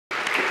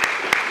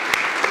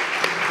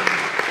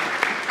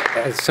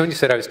as Sonia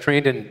said, I was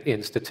trained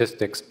in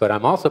statistics, but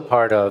I'm also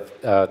part of,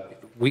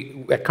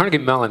 at Carnegie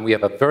Mellon, we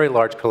have a very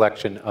large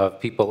collection of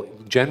people,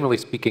 generally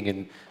speaking,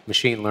 in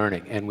machine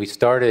learning. And we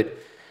started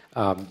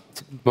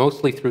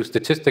mostly through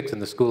statistics in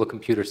the School of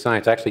Computer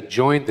Science. I actually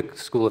joined the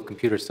School of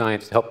Computer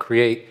Science to help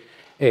create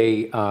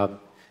a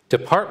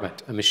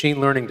department, a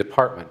machine learning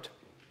department,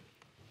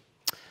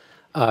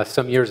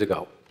 some years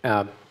ago.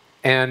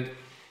 And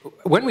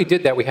when we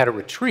did that, we had a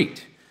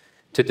retreat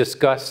to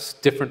discuss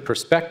different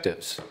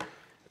perspectives.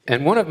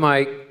 And one of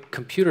my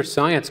computer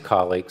science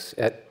colleagues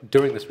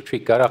during this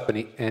retreat got up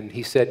and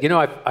he said, you know,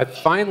 I've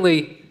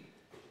finally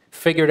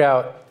figured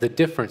out the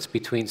difference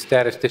between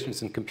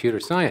statisticians and computer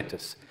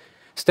scientists.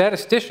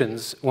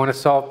 Statisticians want to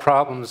solve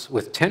problems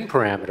with 10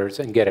 parameters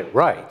and get it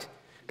right.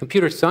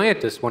 Computer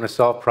scientists want to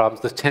solve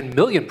problems with 10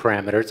 million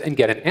parameters and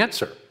get an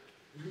answer.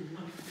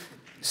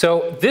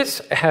 So this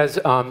has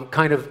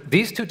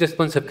these two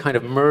disciplines have kind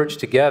of merged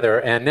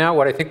together, and now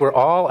what I think we're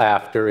all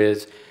after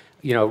is,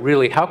 you know,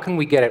 really how can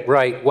we get it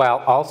right while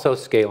also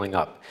scaling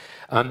up?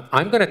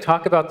 I'm going to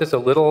talk about this a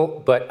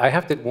little, but I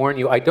have to warn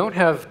you, I don't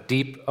have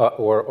deep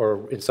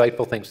or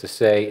insightful things to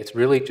say. It's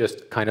really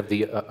just kind of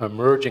the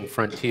emerging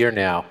frontier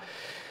now.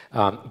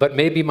 But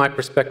maybe my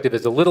perspective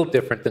is a little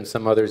different than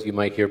some others you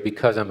might hear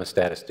because I'm a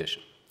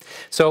statistician.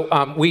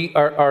 So we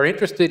are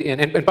interested in,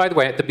 and by the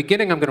way, at the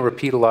beginning I'm going to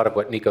repeat a lot of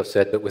what Nico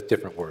said, but with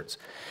different words.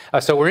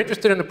 So we're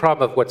interested in the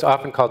problem of what's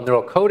often called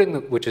neural coding,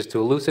 which is to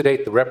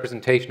elucidate the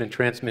representation and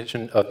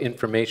transmission of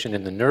information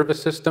in the nervous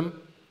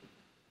system.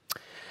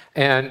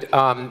 And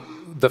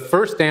the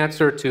first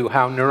answer to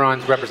how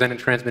neurons represent and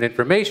transmit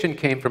information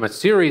came from a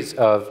series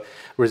of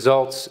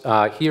results.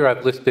 Here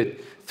I've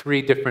listed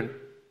 3 different,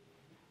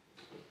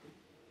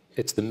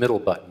 it's the middle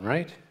button,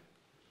 right?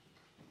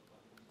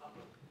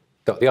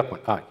 Oh, the up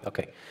one,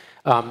 okay.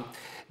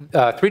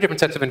 3 different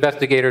sets of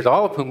investigators,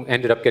 all of whom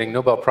ended up getting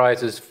Nobel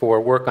Prizes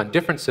for work on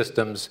different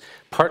systems,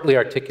 partly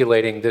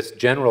articulating this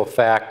general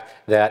fact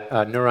that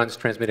neurons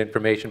transmit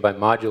information by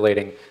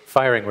modulating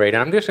firing rate.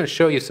 And I'm just going to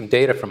show you some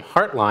data from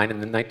Hartline in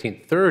the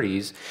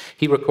 1930s.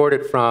 He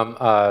recorded from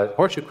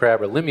horseshoe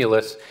crab, or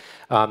limulus,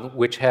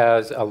 which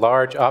has a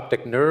large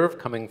optic nerve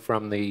coming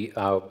from the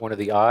one of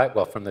the eye,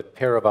 well, from the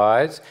pair of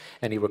eyes,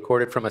 and he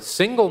recorded from a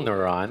single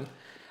neuron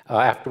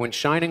when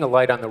shining a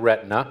light on the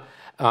retina.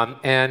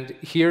 And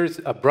here's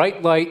a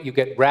bright light, you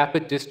get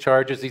rapid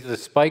discharges. These are the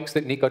spikes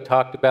that Nico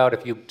talked about.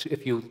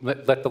 If you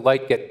let the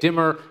light get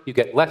dimmer, you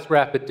get less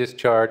rapid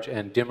discharge,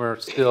 and dimmer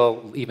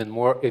still even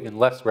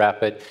less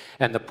rapid.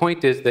 And the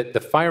point is that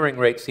the firing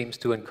rate seems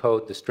to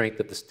encode the strength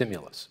of the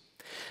stimulus.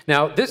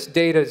 Now, these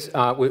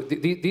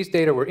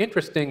data were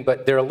interesting,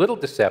 but they're a little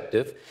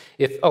deceptive.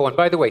 Oh, and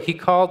by the way, he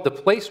called the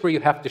place where you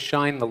have to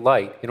shine the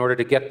light in order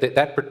to get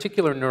that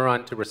particular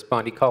neuron to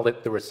respond, he called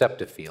it the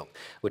receptive field,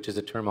 which is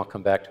a term I'll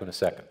come back to in a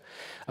second.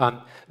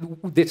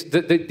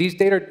 These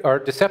data are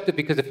deceptive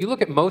because if you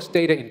look at most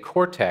data in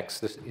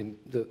cortex, in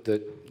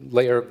the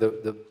layer of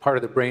the part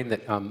of the brain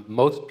that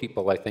most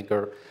people, I think,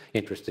 are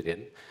interested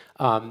in,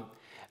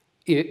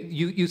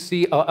 you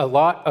see a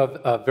lot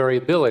of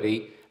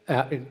variability.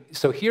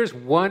 So here's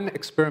one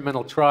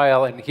experimental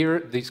trial, and here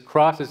these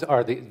crosses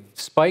are the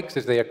spikes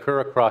as they occur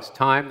across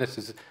time. This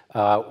is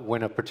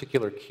when a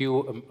particular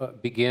cue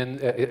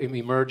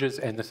emerges,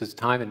 and this is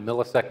time in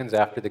milliseconds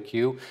after the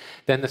cue.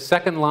 Then the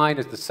second line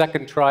is the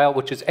second trial,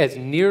 which is as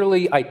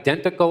nearly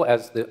identical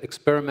as the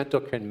experimental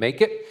can make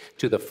it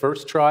to the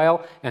first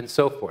trial, and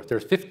so forth.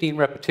 There's 15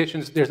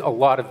 repetitions. There's a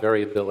lot of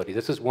variability.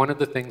 This is one of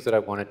the things that I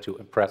wanted to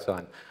impress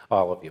on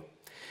all of you.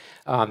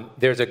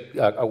 There's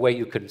a way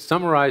you can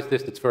summarize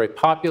this that's very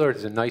popular.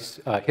 There's a nice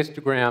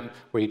histogram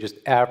where you just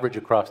average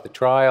across the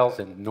trials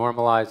and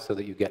normalize so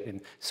that you get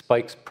in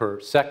spikes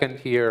per second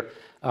here.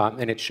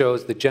 And it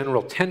shows the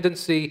general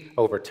tendency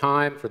over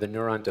time for the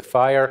neuron to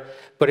fire.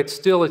 But it's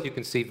still, as you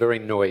can see, very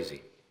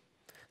noisy.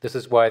 This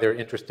is why they're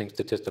interesting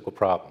statistical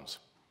problems.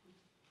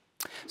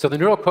 So the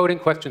neural coding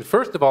question,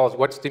 first of all, is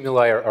what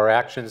stimuli or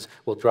actions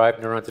will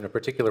drive neurons in a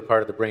particular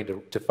part of the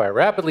brain to fire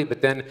rapidly.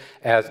 But then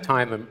as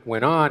time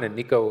went on, and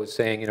Nico was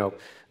saying, you know,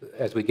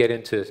 as we get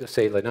into,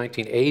 say, the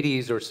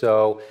 1980s or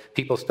so,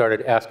 people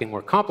started asking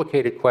more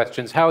complicated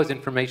questions. How is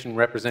information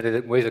represented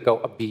in ways that go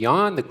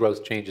beyond the gross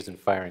changes in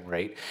firing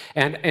rate?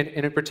 And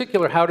in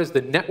particular, how does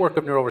the network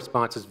of neural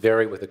responses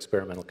vary with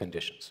experimental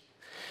conditions?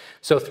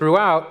 So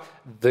throughout,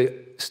 the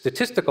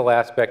statistical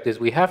aspect is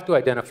we have to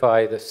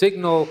identify the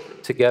signal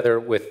together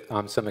with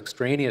some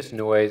extraneous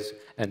noise,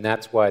 and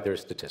that's why there's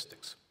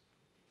statistics.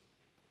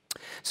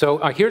 So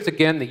here's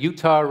again the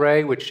Utah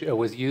array, which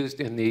was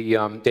used in the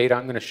data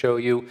I'm going to show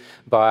you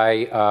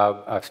by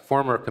a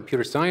former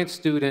computer science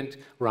student,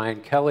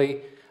 Ryan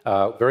Kelly,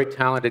 a very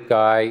talented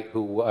guy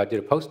who did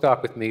a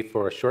postdoc with me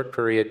for a short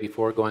period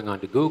before going on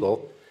to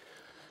Google.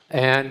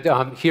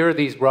 And here are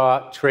these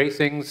raw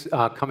tracings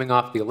coming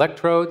off the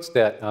electrodes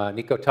that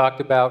Nico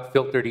talked about,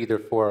 filtered either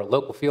for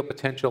local field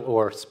potential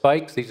or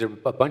spikes. These are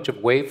a bunch of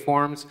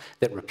waveforms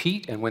that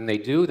repeat, and when they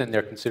do, then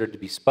they're considered to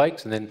be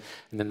spikes. And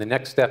then the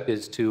next step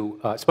is to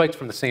spikes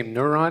from the same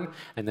neuron,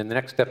 and then the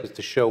next step is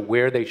to show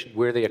where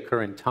they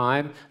occur in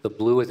time. The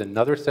blue is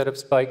another set of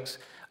spikes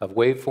of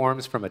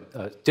waveforms from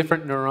a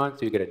different neuron,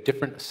 so you get a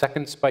different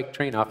second spike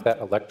train off that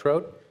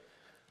electrode.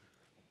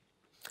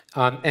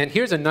 And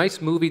here's a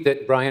nice movie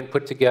that Brian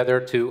put together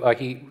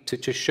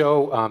to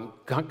show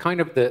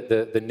kind of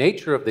the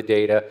nature of the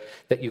data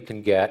that you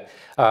can get.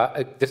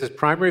 This is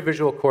primary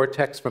visual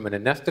cortex from an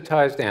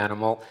anesthetized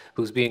animal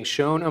who's being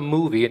shown a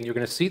movie, and you're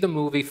going to see the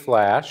movie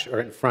flash or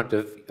in front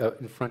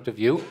of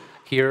you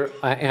here.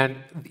 And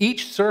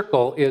each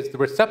circle is the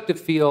receptive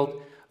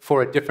field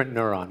for a different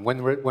neuron.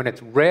 When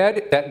it's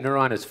red, that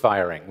neuron is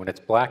firing. When it's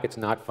black, it's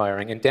not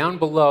firing. And down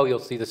below, you'll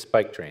see the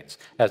spike trains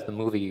as the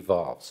movie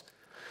evolves.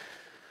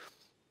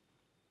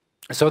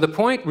 So the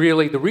point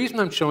really, the reason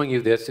I'm showing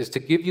you this is to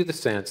give you the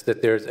sense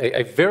that there's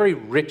a very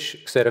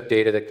rich set of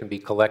data that can be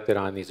collected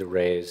on these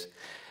arrays.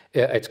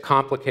 It's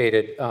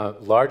complicated,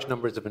 large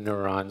numbers of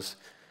neurons,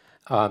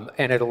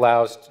 and it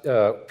allows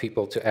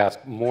people to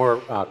ask more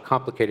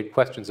complicated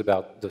questions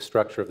about the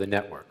structure of the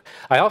network.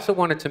 I also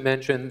wanted to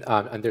mention,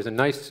 and there's a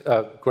nice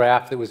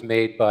graph that was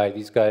made by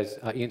these guys,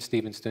 Ian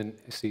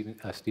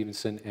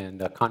Stevenson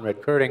and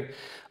Conrad Kurting,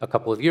 a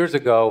couple of years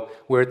ago,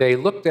 where they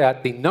looked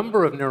at the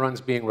number of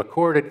neurons being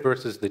recorded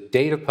versus the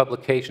date of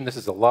publication. This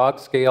is a log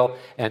scale,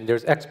 and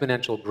there's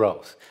exponential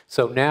growth.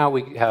 So now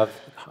we have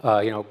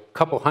a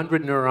couple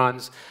hundred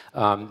neurons.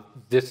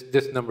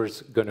 This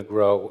number's going to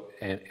grow,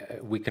 and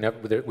we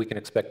can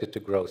expect it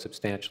to grow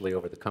substantially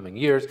over the coming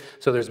years.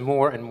 So there's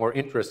more and more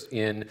interest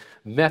in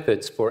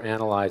methods for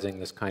analyzing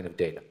this kind of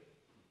data.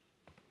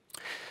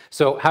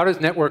 So how does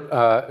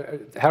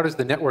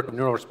the network of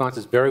neural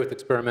responses vary with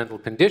experimental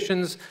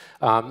conditions?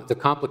 The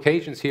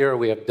complications here,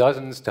 we have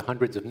dozens to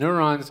hundreds of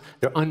neurons.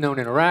 There are unknown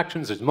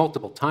interactions. There's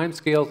multiple time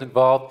scales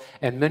involved,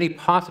 and many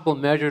possible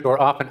measured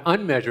or often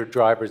unmeasured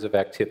drivers of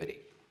activity.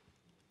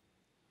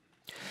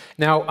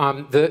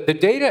 Now, the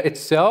data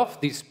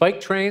itself, these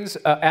spike trains,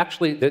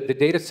 actually, the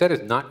data set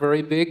is not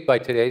very big by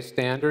today's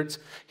standards.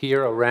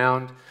 Here,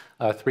 around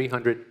 3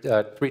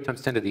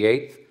 times 10 to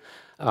the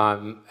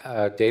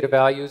 8th data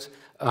values.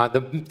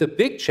 The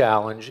big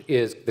challenge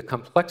is the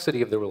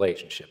complexity of the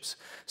relationships.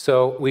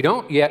 So we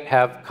don't yet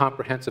have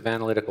comprehensive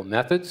analytical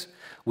methods.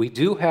 We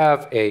do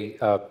have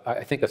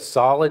I think, a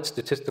solid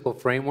statistical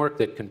framework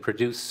that can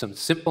produce some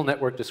simple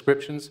network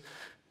descriptions.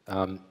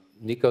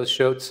 Nico's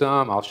showed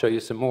some. I'll show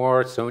you some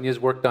more. Sonia's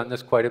worked on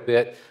this quite a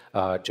bit.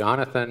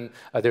 Jonathan.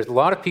 There's a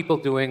lot of people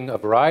doing a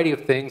variety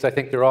of things. I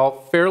think they're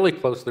all fairly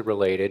closely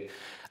related.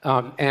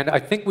 And I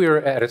think we're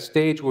at a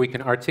stage where we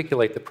can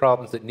articulate the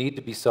problems that need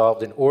to be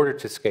solved in order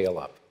to scale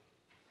up.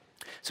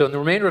 So in the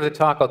remainder of the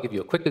talk, I'll give you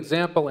a quick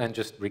example and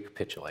just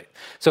recapitulate.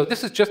 So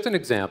this is just an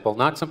example,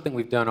 not something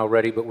we've done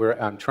already, but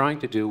I'm trying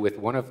to do with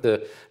one of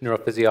the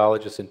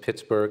neurophysiologists in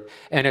Pittsburgh.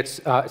 And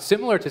it's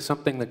similar to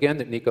something, again,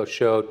 that Nico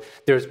showed.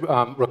 There's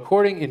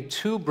recording in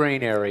 2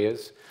 brain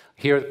areas.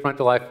 Here, the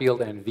frontal eye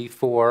field and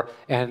V4.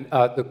 And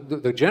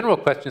the general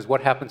question is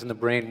what happens in the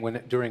brain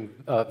during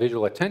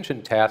visual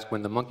attention task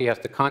when the monkey has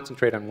to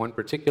concentrate on one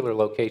particular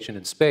location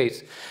in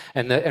space.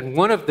 And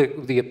one of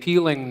the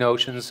appealing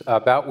notions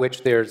about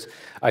which there's,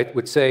 I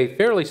would say,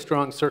 fairly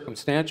strong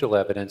circumstantial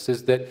evidence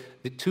is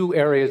that the 2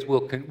 areas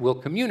will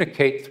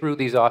communicate through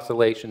these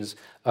oscillations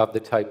of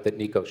the type that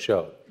Nico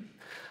showed.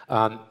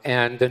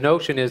 And the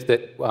notion is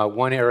that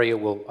one area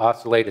will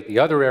oscillate, the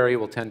other area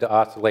will tend to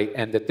oscillate,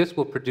 and that this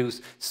will produce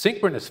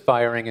synchronous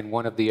firing in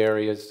one of the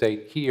areas,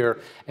 say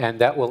here, and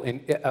that will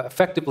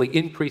effectively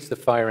increase the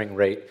firing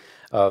rate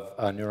of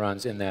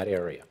neurons in that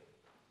area.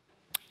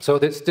 So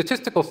the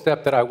statistical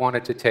step that I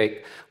wanted to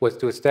take was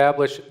to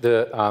establish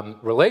the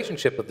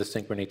relationship of the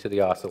synchrony to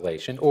the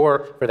oscillation,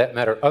 or, for that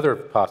matter, other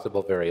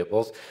possible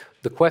variables.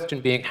 The question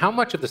being, how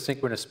much of the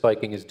synchronous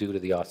spiking is due to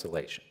the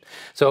oscillation?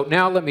 So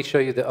now let me show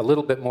you a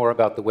little bit more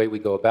about the way we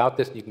go about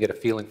this. You can get a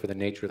feeling for the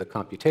nature of the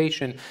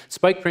computation.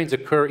 Spike trains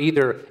occur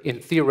either in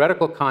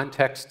theoretical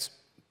contexts,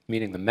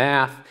 meaning the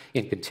math,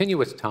 in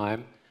continuous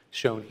time,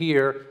 shown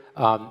here,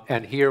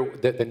 and here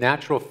the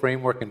natural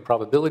framework in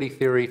probability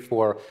theory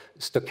for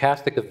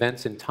stochastic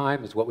events in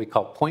time is what we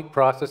call point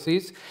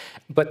processes.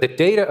 But the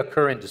data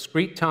occur in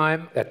discrete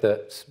time,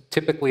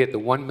 typically at the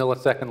 1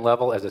 millisecond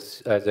level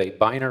as a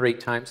binary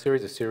time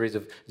series, a series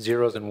of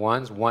zeros and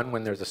ones, 1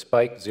 when there's a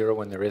spike, 0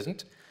 when there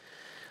isn't.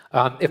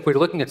 If we're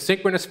looking at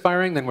synchronous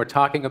firing, then we're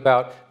talking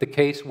about the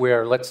case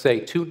where, let's say,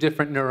 2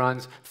 different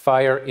neurons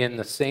fire in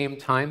the same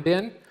time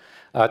bin.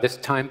 This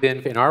time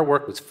bin in our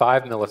work was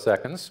 5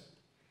 milliseconds.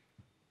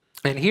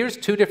 And here's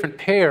 2 different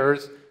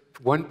pairs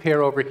one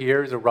pair over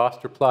here is a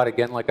roster plot,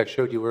 again, like I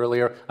showed you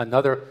earlier.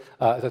 Another,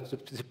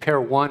 pair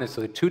 1 is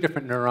so the 2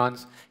 different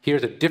neurons.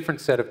 Here's a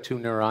different set of 2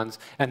 neurons.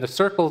 And the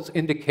circles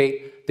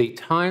indicate the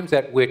times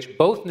at which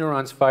both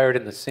neurons fired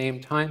in the same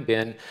time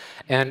bin.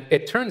 And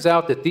it turns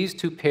out that these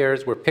 2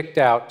 pairs were picked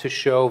out to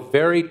show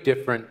very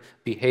different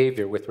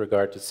behavior with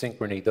regard to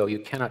synchrony, though you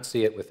cannot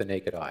see it with the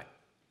naked eye.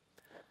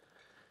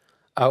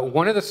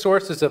 One of the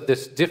sources of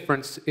this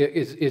difference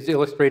is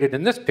illustrated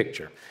in this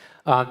picture.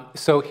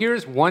 So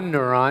here's one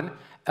neuron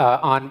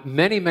on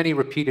many, many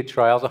repeated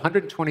trials,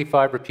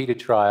 125 repeated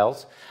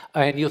trials,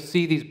 and you'll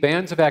see these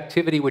bands of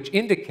activity which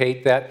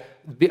indicate that,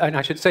 and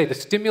I should say, the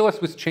stimulus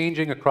was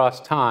changing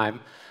across time.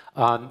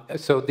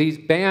 So these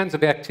bands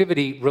of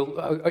activity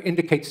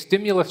indicate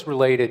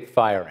stimulus-related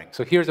firing.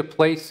 So here's a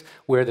place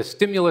where the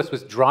stimulus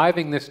was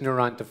driving this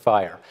neuron to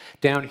fire.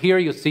 Down here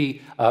you'll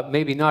see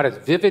maybe not as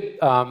vivid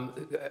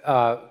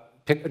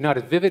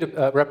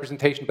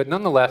representation, but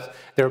nonetheless,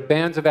 there are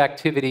bands of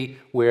activity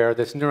where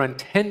this neuron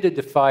tended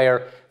to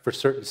fire for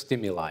certain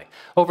stimuli.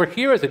 Over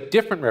here is a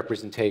different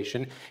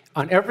representation.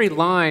 On every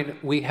line,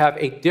 we have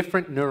a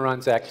different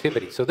neuron's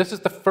activity. So this is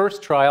the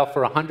first trial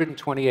for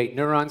 128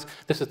 neurons.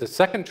 This is the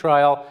second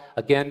trial,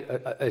 again,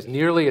 as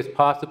nearly as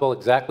possible,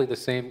 exactly the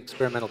same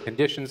experimental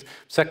conditions.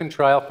 Second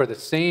trial for the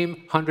same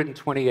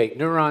 128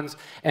 neurons.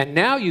 And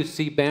now you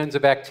see bands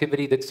of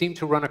activity that seem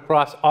to run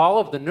across all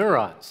of the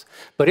neurons.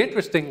 But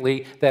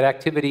interestingly, that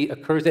activity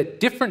occurs at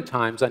different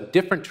times on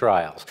different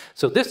trials.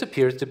 So this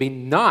appears to be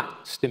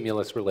not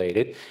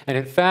stimulus-related. And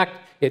in fact,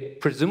 it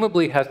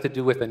presumably has to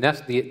do with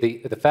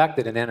the fact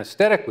that an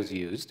anesthetic was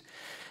used.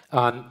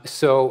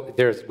 So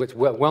there's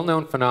a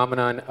well-known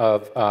phenomenon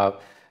of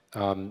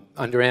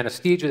under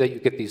anesthesia that you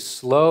get these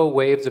slow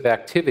waves of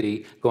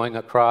activity going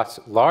across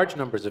large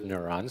numbers of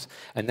neurons,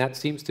 and that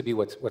seems to be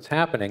what's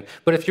happening.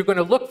 But if you're going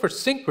to look for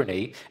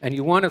synchrony, and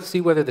you want to see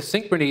whether the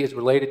synchrony is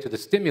related to the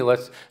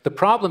stimulus, the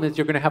problem is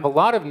you're going to have a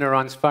lot of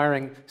neurons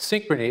firing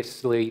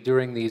synchronously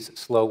during these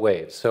slow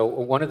waves. So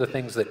one of the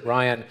things that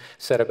Ryan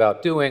set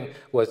about doing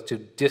was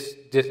to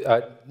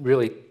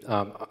really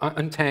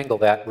untangle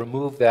that,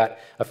 remove that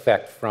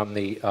effect from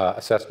the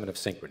assessment of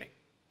synchrony.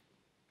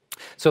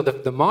 So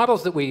the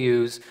models that we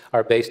use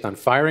are based on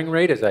firing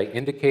rate. As I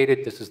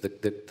indicated, this is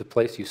the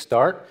place you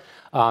start.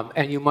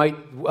 And you might,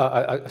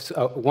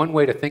 one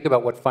way to think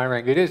about what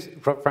firing rate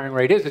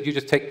is you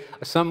just take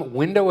some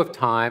window of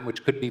time,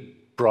 which could be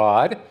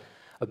broad,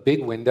 a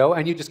big window,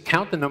 and you just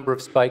count the number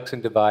of spikes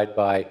and divide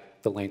by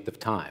the length of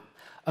time.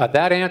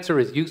 That answer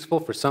is useful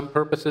for some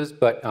purposes,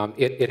 but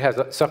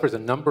it suffers a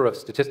number of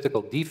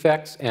statistical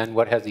defects, and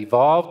what has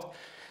evolved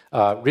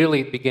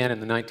really began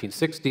in the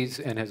 1960s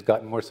and has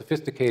gotten more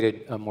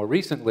sophisticated more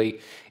recently,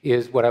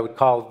 is what I would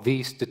call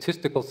the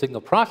statistical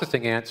signal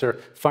processing answer.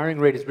 Firing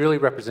rate is really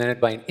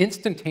represented by an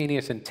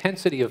instantaneous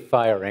intensity of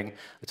firing.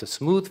 It's a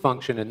smooth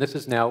function, and this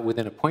is now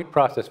within a point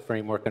process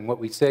framework, and what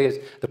we say is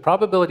the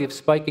probability of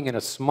spiking in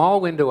a small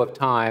window of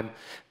time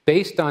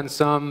based on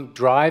some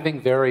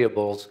driving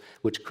variables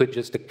which could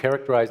just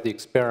characterize the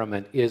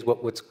experiment is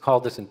what's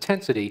called this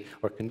intensity,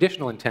 or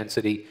conditional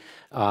intensity.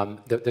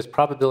 This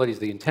probability is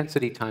the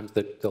intensity times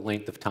the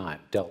length of time,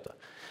 delta.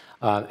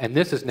 And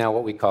this is now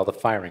what we call the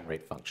firing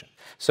rate function.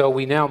 So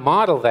we now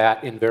model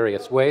that in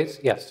various ways.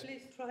 Yes?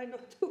 Please try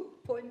not to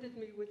point at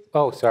me with...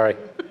 Oh, sorry.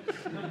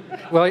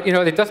 Well, you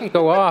know, it doesn't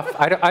go off.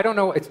 I don't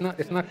know. It's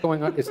not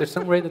going on. Is there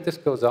some way that this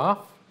goes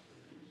off?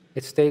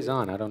 It stays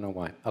on. I don't know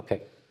why.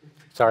 Okay.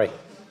 Sorry.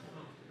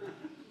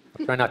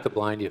 I'll try not to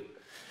blind you.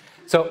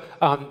 So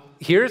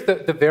here's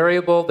the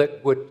variable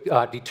that would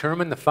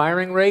determine the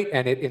firing rate,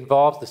 and it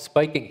involves the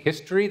spiking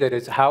history. That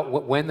is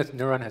when the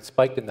neuron has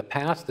spiked in the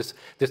past.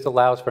 This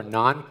allows for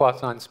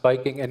non-Poisson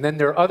spiking. And then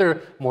there are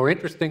other more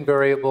interesting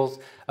variables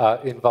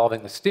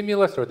involving the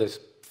stimulus or this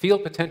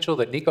field potential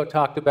that Nico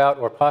talked about,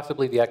 or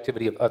possibly the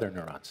activity of other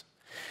neurons.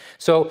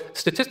 So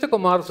statistical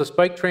models of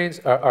spike trains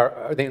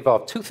they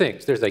involve two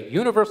things. There's a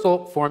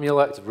universal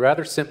formula. It's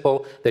rather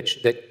simple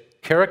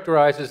that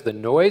characterizes the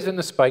noise in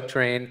the spike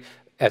train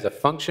as a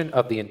function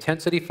of the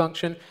intensity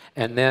function,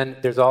 and then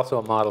there's also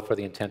a model for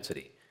the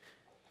intensity.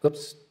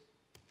 Oops,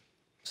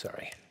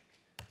 sorry.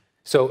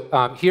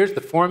 So here's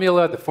the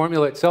formula. The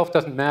formula itself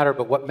doesn't matter,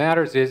 but what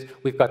matters is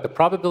we've got the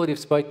probability of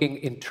spiking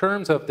in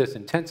terms of this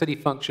intensity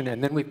function,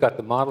 and then we've got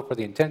the model for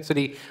the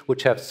intensity,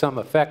 which have some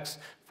effects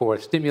for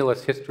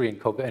stimulus, history,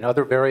 and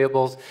other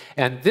variables.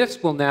 And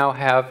this will now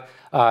have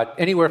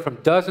anywhere from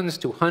dozens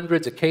to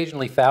hundreds,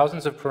 occasionally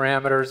thousands of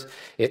parameters.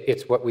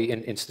 It's what we,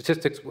 in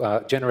statistics,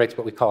 generates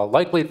what we call a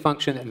likelihood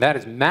function, and that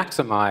is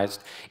maximized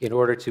in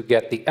order to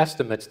get the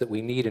estimates that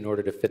we need in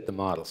order to fit the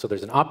model. So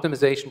there's an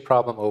optimization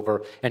problem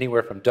over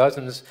anywhere from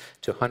dozens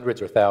to hundreds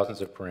or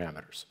thousands of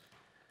parameters.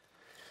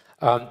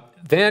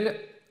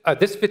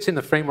 This fits in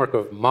the framework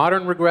of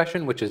modern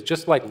regression, which is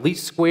just like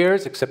least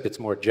squares, except it's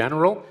more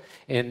general.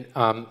 And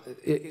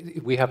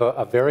we have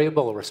a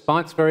variable, a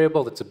response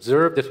variable that's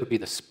observed. This would be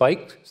the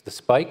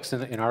spikes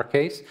in our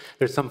case.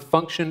 There's some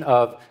function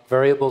of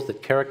variables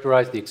that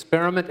characterize the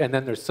experiment, and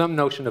then there's some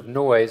notion of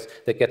noise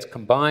that gets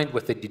combined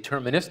with the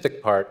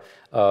deterministic part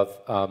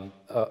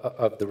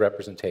of the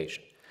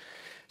representation.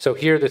 So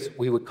here,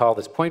 we would call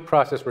this point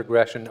process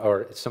regression,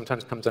 or it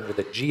sometimes comes under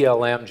the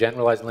GLM,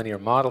 generalized linear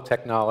model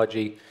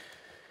technology.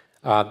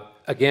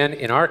 Again,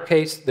 in our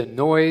case, the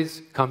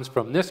noise comes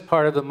from this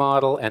part of the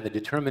model, and the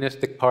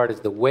deterministic part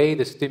is the way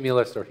the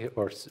stimulus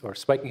or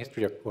spiking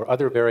history or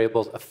other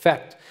variables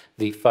affect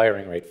the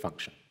firing rate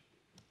function.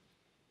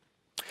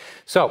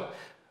 So,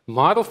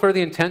 model for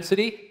the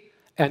intensity.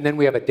 And then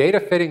we have a data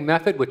fitting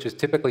method, which is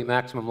typically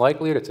maximum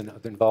likelihood.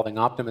 It's involving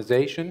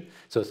optimization.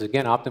 So it's,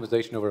 again,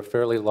 optimization over a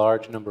fairly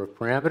large number of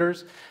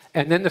parameters.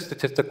 And then the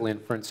statistical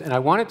inference. And I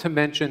wanted to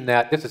mention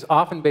that this is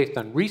often based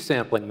on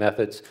resampling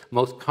methods.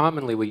 Most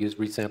commonly, we use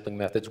resampling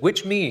methods,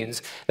 which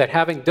means that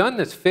having done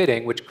this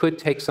fitting, which could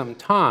take some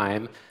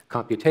time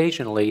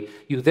computationally,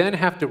 you then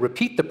have to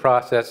repeat the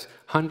process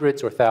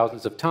hundreds or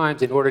thousands of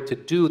times in order to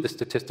do the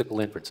statistical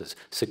inferences,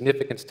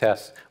 significance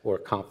tests or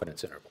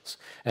confidence intervals.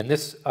 And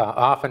this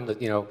often,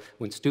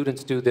 when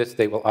students do this,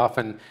 they will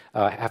often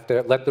have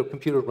to let the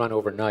computer run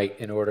overnight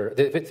in order,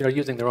 if they're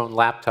using their own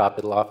laptop,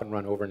 it'll often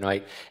run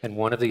overnight. And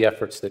one of the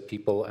efforts that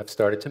people have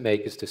started to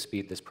make is to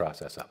speed this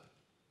process up.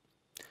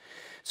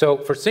 So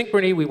for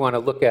synchrony, we want to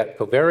look at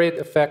covariate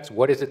effects.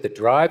 What is it that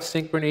drives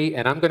synchrony?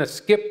 And I'm going to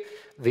skip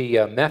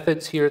the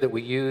methods here that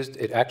we used.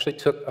 It actually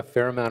took a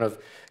fair amount of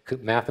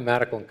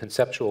mathematical and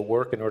conceptual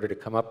work in order to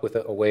come up with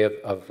a way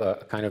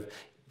of kind of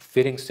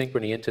fitting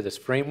synchrony into this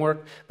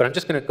framework. But I'm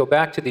just going to go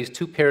back to these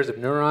two pairs of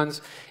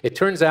neurons. It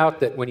turns out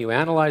that when you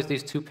analyze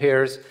these two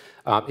pairs,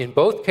 in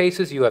both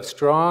cases you have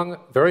strong,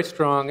 very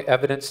strong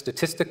evidence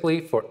statistically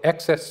for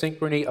excess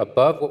synchrony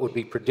above what would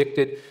be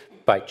predicted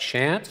by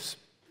chance.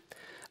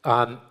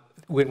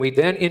 When we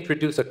then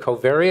introduce a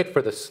covariate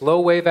for the slow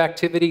wave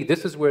activity,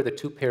 this is where the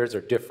two pairs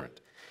are different.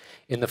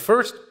 In the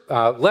first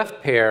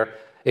left pair,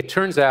 it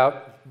turns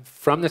out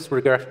from this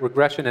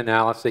regression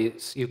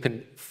analysis, you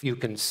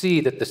can see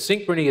that the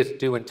synchrony is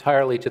due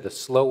entirely to the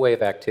slow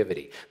wave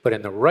activity. But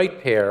in the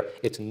right pair,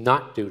 it's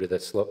not due to the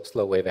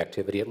slow wave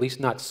activity, at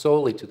least not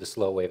solely to the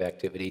slow wave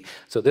activity.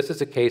 So this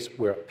is a case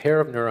where a pair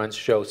of neurons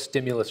show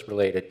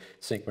stimulus-related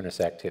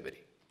synchronous activity.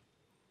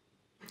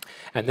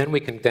 And then we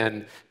can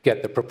then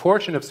get the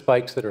proportion of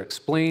spikes that are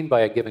explained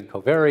by a given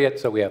covariate.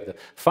 So we have the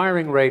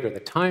firing rate or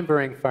the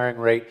time-varying firing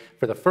rate.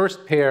 For the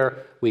first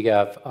pair, we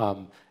have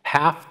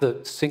half the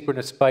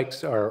synchronous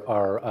spikes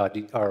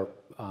are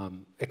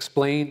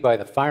explained by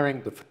the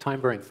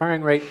time-varying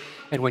firing rate.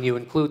 And when you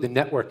include the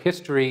network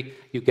history,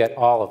 you get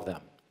all of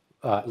them,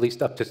 at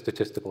least up to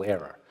statistical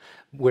error.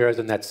 Whereas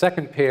in that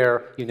second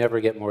pair, you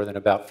never get more than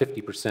about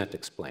 50%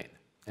 explained.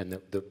 And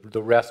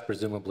the rest,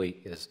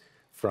 presumably, is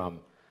from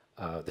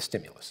the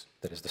stimulus.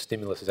 That is, the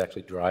stimulus is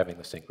actually driving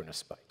the synchronous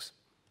spikes.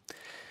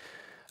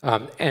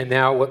 And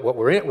now what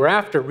we're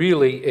after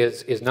really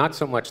is not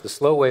so much the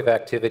slow wave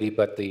activity,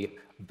 but the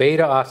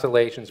beta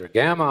oscillations or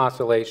gamma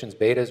oscillations.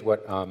 Beta is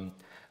what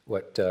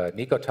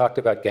Nico talked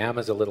about.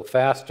 Gamma is a little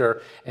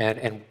faster.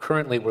 And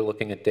currently we're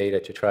looking at data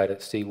to try to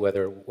see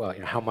whether,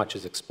 how much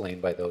is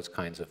explained by those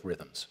kinds of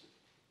rhythms.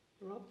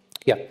 Rob?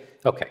 Yeah,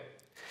 okay.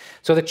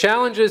 So the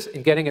challenges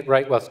in getting it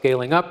right while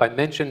scaling up, I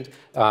mentioned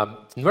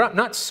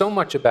not so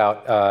much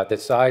about the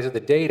size of the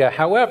data.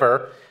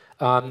 However,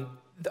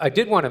 I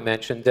did want to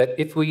mention that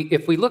if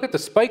we look at the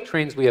spike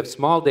trains, we have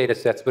small data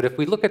sets, but if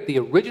we look at the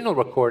original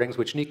recordings,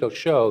 which Nico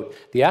showed,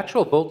 the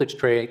actual voltage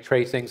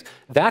tracings,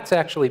 that's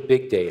actually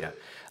big data.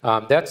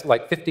 That's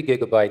like 50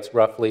 gigabytes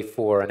roughly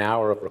for an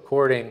hour of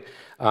recording.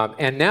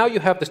 And now you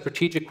have the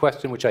strategic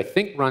question, which I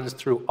think runs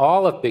through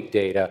all of big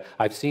data.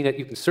 I've seen it,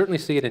 you can certainly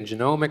see it in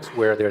genomics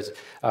where there's,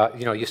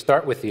 you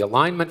start with the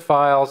alignment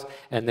files,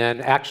 and then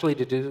actually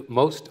to do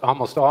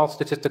almost all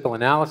statistical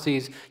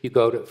analyses, you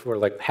go to, for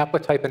like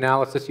haplotype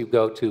analysis, you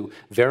go to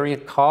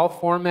variant call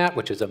format,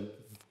 which is a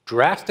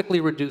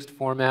drastically reduced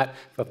format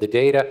of the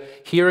data.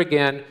 Here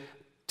again,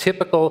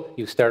 typical,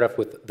 you start off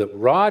with the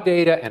raw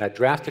data and a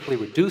drastically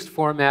reduced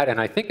format,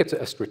 and I think it's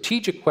a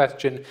strategic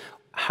question.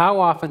 How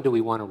often do we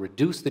want to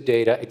reduce the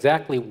data?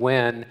 Exactly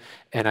when?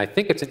 And I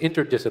think it's an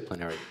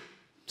interdisciplinary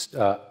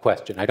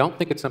question. I don't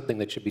think it's something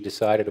that should be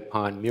decided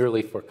upon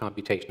merely for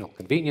computational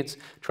convenience.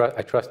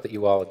 I trust that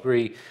you all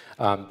agree,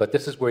 but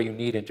this is where you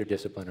need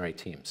interdisciplinary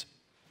teams.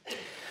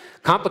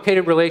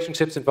 Complicated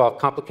relationships involve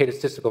complicated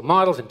statistical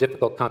models and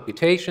difficult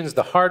computations.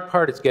 The hard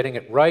part is getting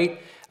it right.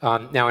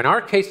 Now, in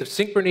our case of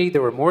synchrony,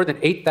 there were more than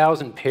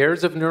 8,000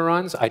 pairs of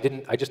neurons. I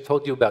just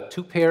told you about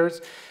 2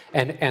 pairs.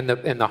 And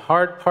the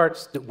hard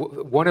parts,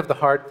 one of the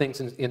hard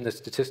things in the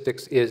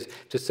statistics is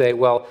to say,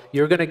 well,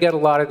 you're going to get a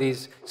lot of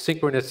these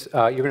synchronous,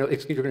 you're going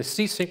to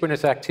see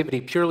synchronous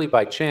activity purely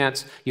by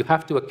chance. You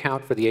have to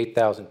account for the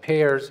 8,000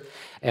 pairs,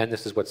 and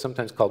this is what's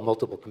sometimes called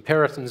multiple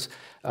comparisons.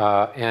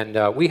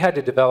 We had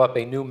to develop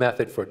a new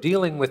method for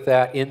dealing with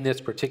that in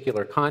this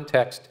particular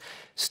context.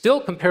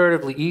 Still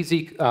comparatively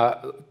easy,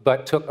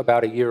 but took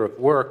about a year of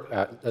work,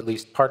 at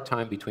least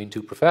part-time between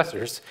 2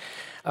 professors.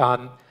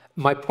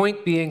 My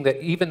point being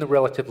that even the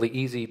relatively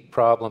easy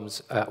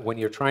problems, when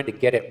you're trying to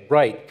get it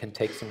right, can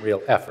take some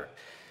real effort.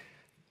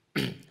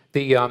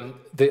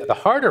 The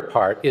harder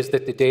part is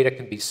that the data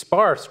can be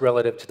sparse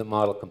relative to the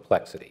model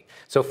complexity.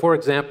 So for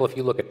example, if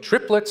you look at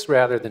triplets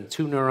rather than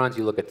 2 neurons,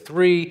 you look at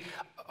 3.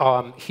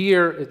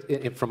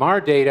 Here, from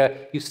our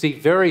data, you see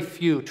very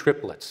few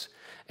triplets.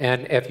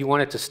 And if you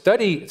wanted to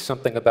study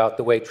something about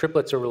the way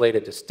triplets are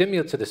related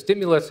to the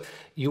stimulus,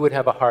 you would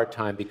have a hard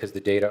time because the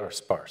data are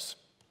sparse.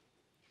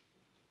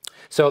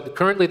 So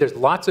currently, there's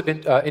lots of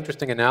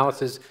interesting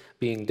analysis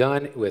being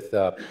done with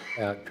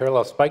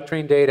parallel spike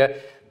train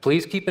data.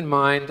 Please keep in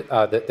mind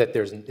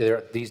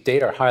that these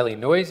data are highly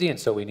noisy, and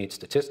so we need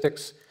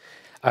statistics.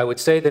 I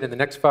would say that in the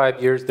next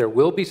 5 years, there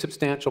will be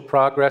substantial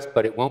progress,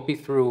 but it won't be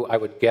through, I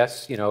would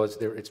guess,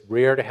 it's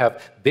rare to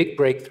have big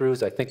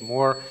breakthroughs. I think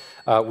more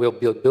we'll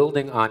be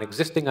building on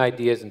existing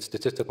ideas in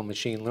statistical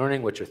machine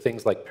learning, which are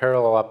things like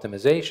parallel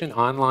optimization,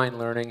 online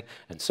learning,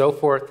 and so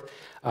forth.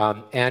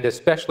 And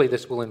especially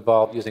this will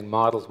involve using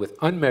models with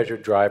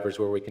unmeasured drivers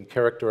where we can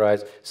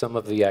characterize some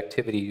of the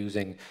activity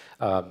using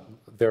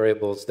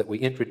variables that we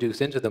introduce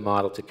into the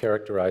model to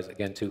characterize,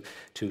 again,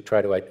 to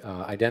try to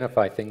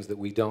identify things that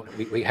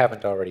we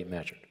haven't already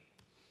measured.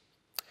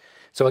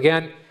 So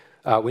again,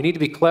 we need to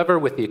be clever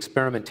with the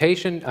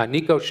experimentation.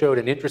 Nico showed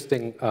an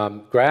interesting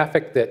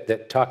graphic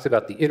that talks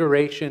about the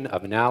iteration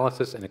of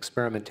analysis and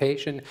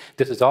experimentation.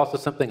 This is also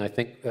something I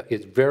think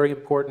is very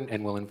important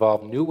and will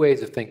involve new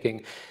ways of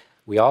thinking.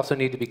 We also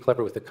need to be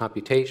clever with the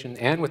computation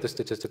and with the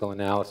statistical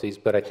analyses,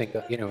 but I think,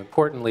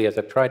 importantly, as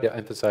I've tried to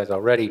emphasize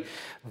already,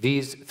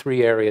 these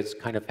 3 areas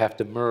kind of have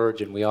to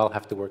merge, and we all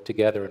have to work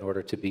together in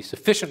order to be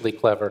sufficiently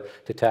clever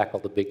to tackle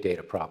the big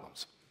data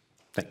problems.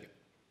 Thank you.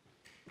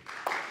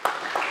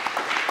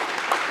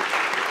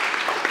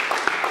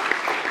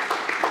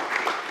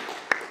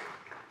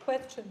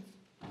 Questions?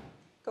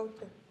 Go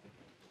to.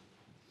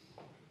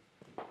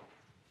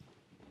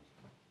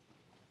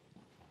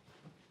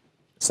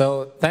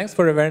 So thanks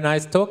for a very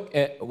nice talk.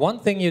 One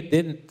thing you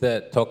didn't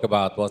talk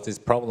about was this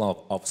problem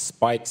of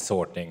spike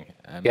sorting.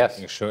 Yes.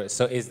 Making sure.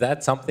 So is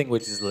that something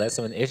which is less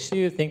of an issue,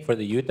 you think, for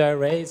the Utah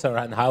arrays, or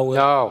and how?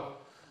 No.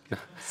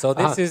 So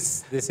this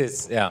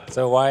is yeah.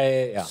 So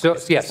why? Yeah. So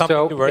yes.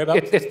 So to worry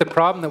about? It's the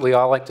problem that we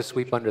all like to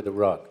sweep under the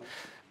rug.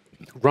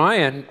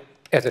 Ryan,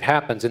 as it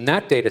happens, in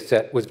that data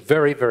set was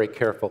very, very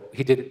careful.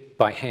 He did it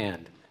by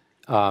hand.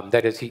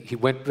 That is, he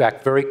went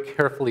back very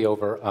carefully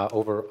over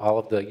all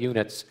of the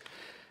units.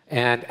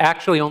 And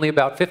actually, only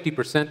about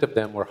 50% of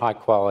them were high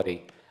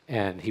quality,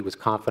 and he was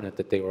confident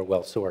that they were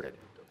well sorted.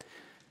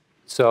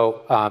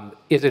 So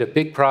is it a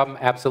big problem?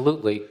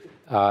 Absolutely.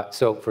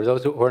 So for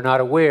those who are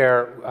not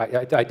aware,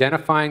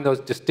 identifying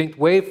those distinct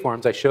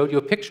waveforms, I showed you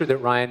a picture that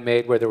Ryan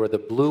made where there were the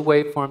blue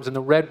waveforms and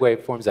the red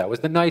waveforms. That was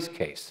the nice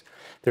case.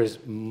 There's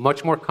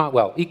much more,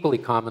 equally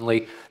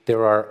commonly,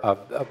 there are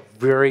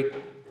very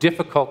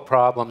difficult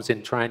problems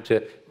in trying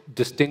to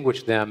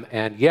distinguish them.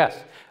 And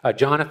yes,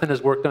 Jonathan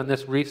has worked on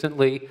this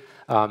recently.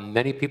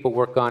 Many people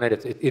work on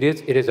it. It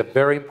is a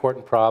very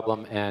important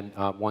problem and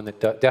one that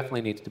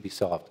definitely needs to be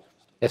solved,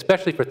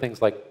 especially for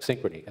things like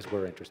synchrony, as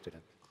we're interested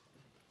in.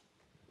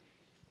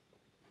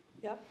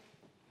 Yeah,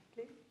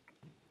 please.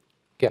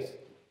 Yes,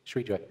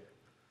 Srijoy.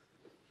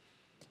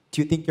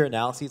 Do you think your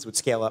analyses would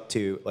scale up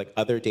to like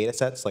other data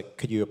sets? Like,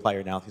 could you apply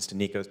your analyses to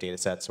Nico's data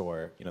sets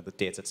or the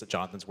data sets that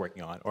Jonathan's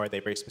working on? Or are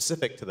they very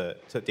specific to the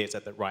data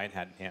set that Ryan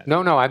had in hand?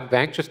 No, I'm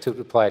anxious to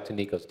apply it to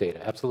Nico's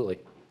data. Absolutely.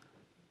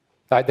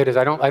 That is,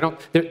 I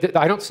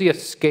don't see a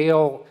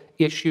scale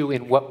issue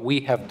in what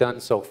we have done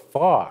so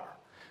far,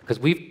 because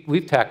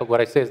we've tackled what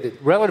I say is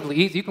relatively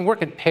easy. You can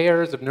work in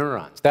pairs of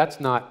neurons.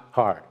 That's not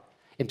hard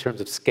in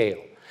terms of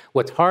scale.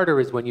 What's harder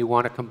is when you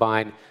want to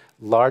combine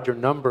larger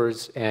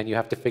numbers and you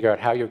have to figure out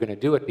how you're going to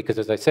do it, because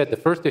as I said, the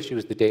first issue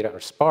is the data are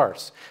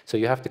sparse, so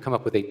you have to come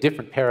up with a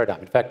different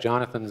paradigm. In fact,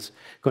 Jonathan's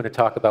going to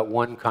talk about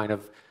one kind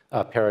of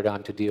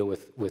paradigm to deal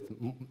with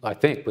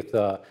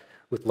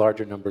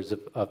larger numbers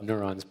of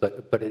neurons,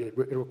 but it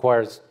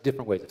requires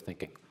different ways of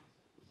thinking.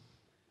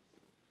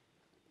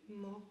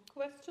 More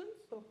questions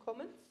or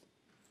comments?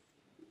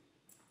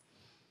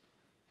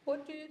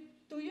 What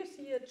do you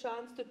see a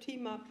chance to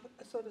team up,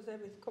 so to say,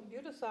 with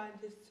computer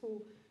scientists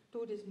who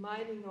do this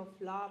mining of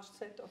large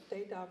set of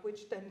data,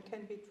 which then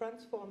can be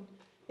transformed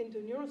into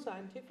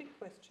neuroscientific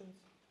questions?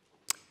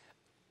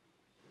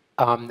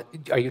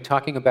 Are you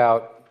talking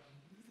about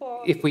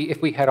if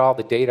we had all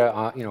the data,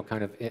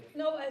 kind of?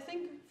 No, I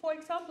think, for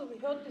example, we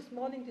heard this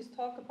morning this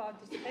talk about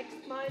this text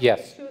mining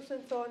issues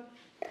and so on.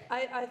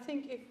 I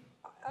think if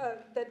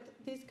that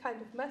these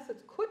kind of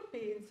methods could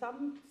be, in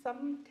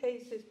some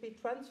cases, be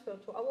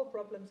transferred to our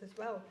problems as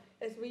well,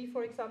 as we,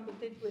 for example,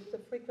 did with the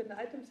frequent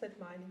item set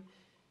mining.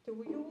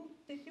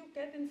 Did you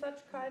get in such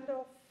kind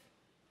of?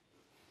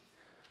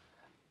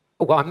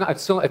 Well, I'm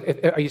not still.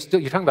 You're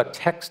talking about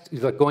text,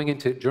 like going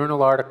into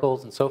journal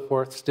articles and so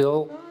forth?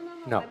 Still?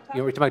 No.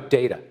 You're talking about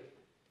data.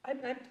 I'm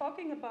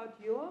talking about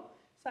your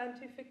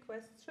scientific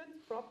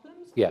questions,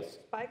 problems, yes,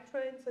 spike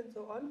trains and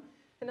so on.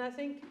 And I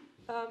think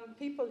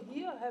people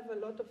here have a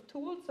lot of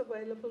tools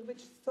available,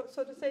 which,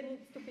 so to say,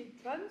 needs to be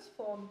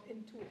transformed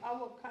into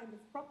our kind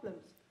of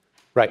problems.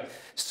 Right.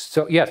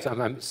 So yes,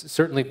 I'm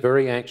certainly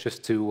very anxious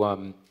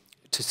to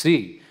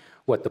see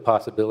what the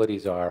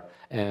possibilities are.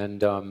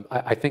 And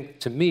I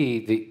think, to me,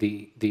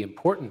 the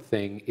important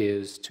thing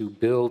is to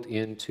build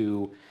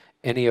into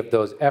any of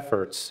those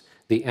efforts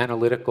the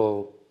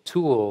analytical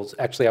tools.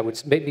 Actually, I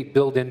would maybe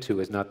build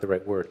into is not the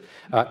right word.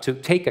 To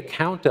take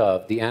account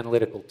of the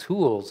analytical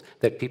tools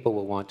that people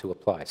will want to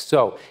apply.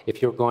 So if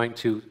you're going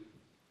to,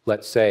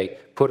 let's say,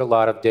 put a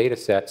lot of data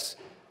sets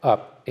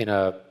up in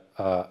a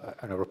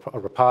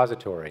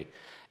repository,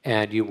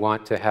 and you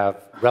want to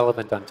have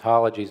relevant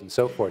ontologies and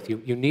so forth,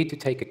 you need to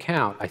take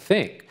account, I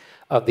think,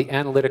 of the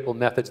analytical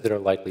methods that are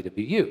likely to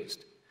be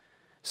used.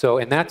 So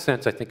in that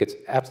sense, I think it's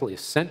absolutely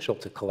essential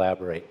to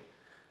collaborate.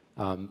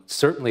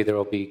 Certainly there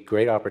will be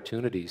great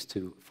opportunities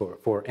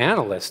for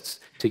analysts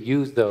to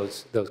use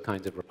those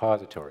kinds of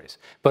repositories,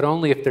 but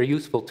only if they're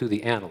useful to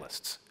the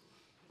analysts.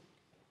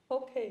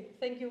 Okay,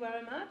 thank you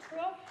very much,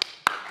 Rob.